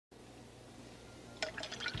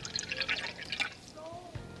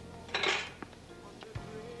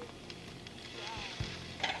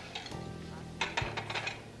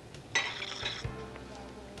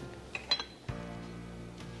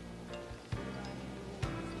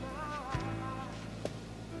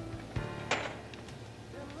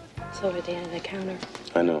It's over at the end of the counter.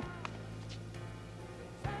 I know.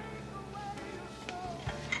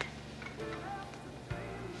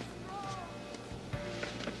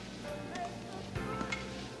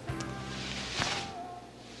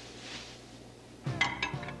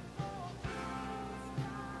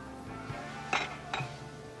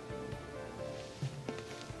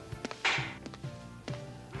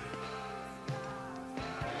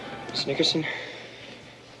 Miss Nickerson,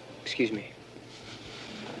 excuse me.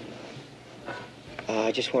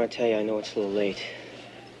 I just want to tell you, I know it's a little late.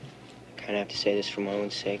 I kind of have to say this for my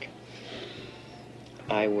own sake.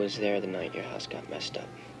 I was there the night your house got messed up.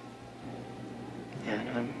 And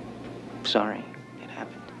I'm sorry it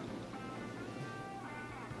happened.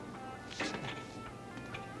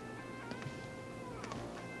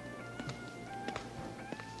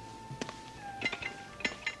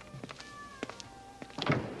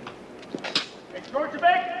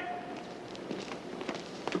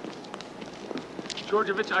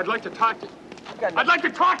 Georgievich, I'd like to talk to you. I'd like to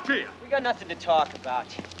talk to you! We got nothing to talk about.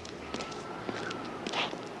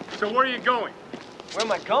 So where are you going? Where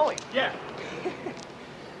am I going? Yeah.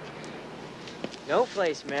 No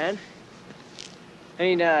place, man. I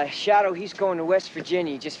mean, Shadow, he's going to West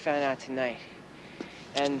Virginia. He just found out tonight.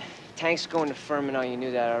 And Tank's going to Furman. Oh, you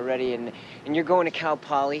knew that already. And you're going to Cal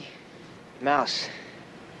Poly. Mouse.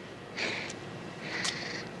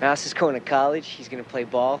 Mouse is going to college. He's going to play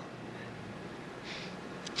ball.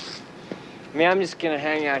 I mean, I'm just gonna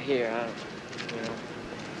hang out here, I don't, you know.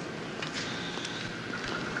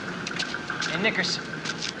 Hey, Nickerson,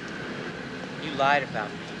 you lied about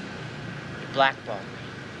me. You blackballed me.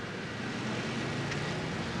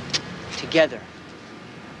 Together.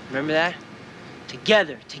 Remember that?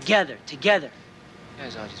 Together, together, together. You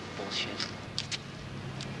guys all just bullshit.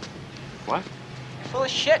 What? You're full of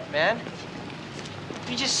shit, man.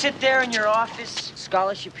 You just sit there in your office,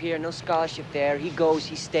 scholarship here, no scholarship there. He goes,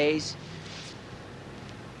 he stays.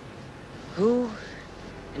 Who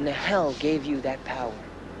in the hell gave you that power?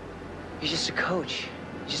 You're just a coach.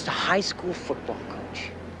 You're just a high school football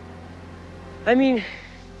coach. I mean...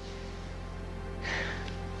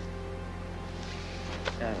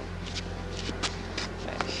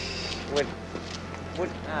 What?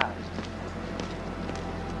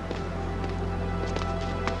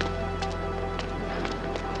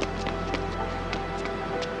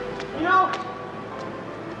 You know,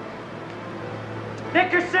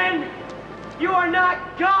 Nickerson, you are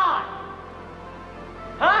not God!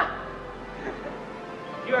 Huh?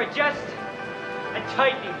 You are just a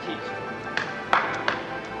typing teacher.